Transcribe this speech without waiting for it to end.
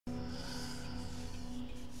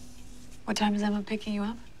What time is Emma picking you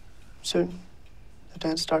up? Soon. The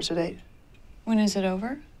dance starts at 8. When is it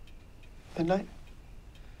over? Midnight.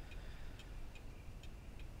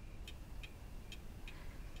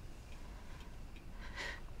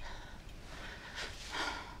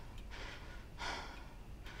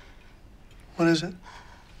 What is it?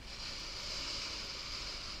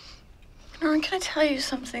 Norma, can I tell you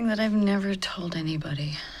something that I've never told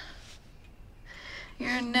anybody?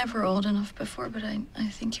 You're never old enough before, but I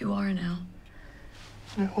think you are now.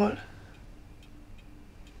 What?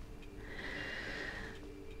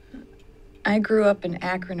 I grew up in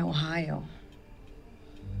Akron, Ohio.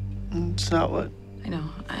 It's not what? I know.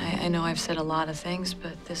 I know I've said a lot of things,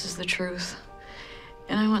 but this is the truth.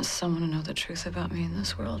 And I want someone to know the truth about me in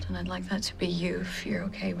this world, and I'd like that to be you, if you're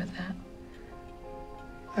okay with that.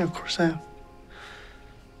 Yeah, of course I am.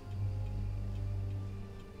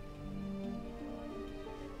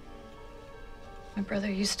 My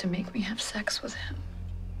brother used to make me have sex with him.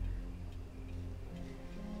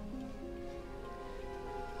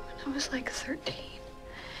 When I was like 13.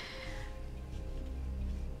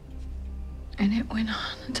 And it went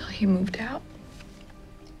on until he moved out.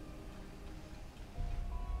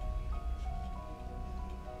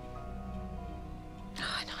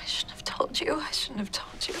 Oh, I know I shouldn't have told you. I shouldn't have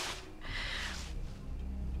told you.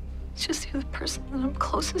 It's just you're the person that I'm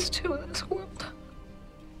closest to in this world.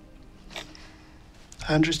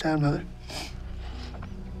 I understand, Mother.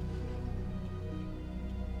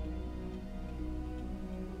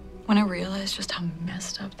 When I realized just how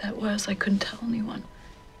messed up that was, I couldn't tell anyone.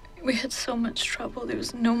 We had so much trouble. There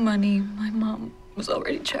was no money. My mom was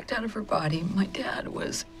already checked out of her body. My dad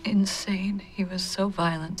was insane. He was so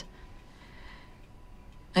violent.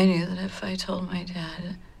 I knew that if I told my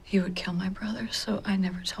dad, he would kill my brother, so I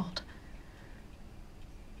never told.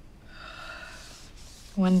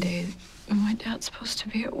 One day, when my dad's supposed to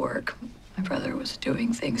be at work, my brother was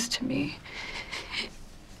doing things to me.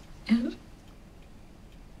 And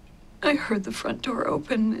I heard the front door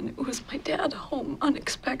open, and it was my dad home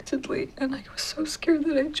unexpectedly. And I was so scared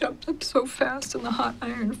that I jumped up so fast, and the hot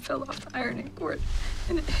iron fell off the ironing board,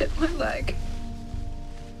 and it hit my leg.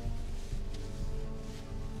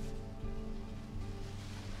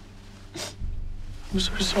 I'm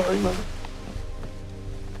so sorry, Mother.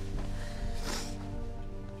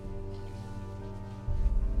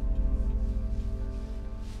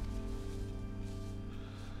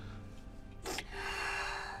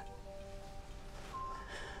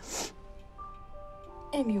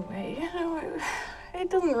 Anyway, you know, it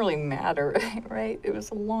doesn't really matter, right? It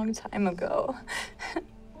was a long time ago.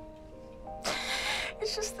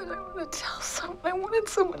 It's just that I want to tell someone. I wanted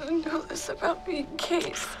someone to know this about me in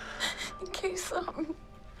case,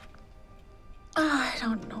 I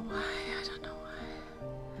don't know why. I don't know why.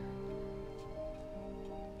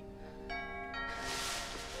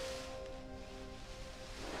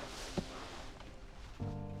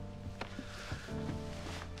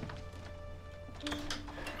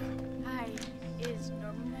 Hi, is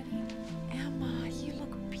Norma ready? Emma, you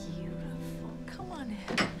look beautiful. Come on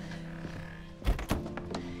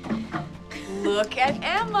in. Look at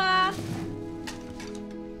Emma.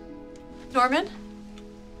 Norman?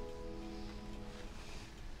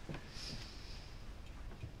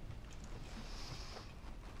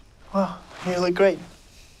 Wow, you look great.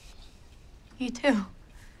 You too.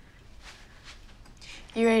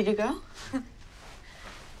 You ready to go?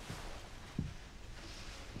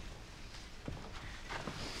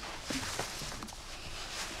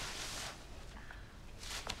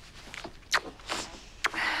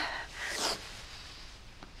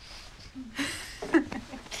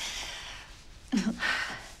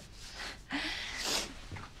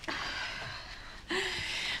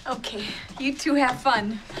 Okay, you two have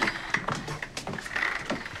fun.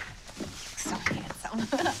 So handsome.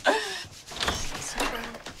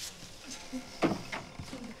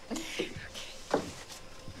 Okay.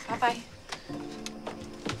 Bye-bye.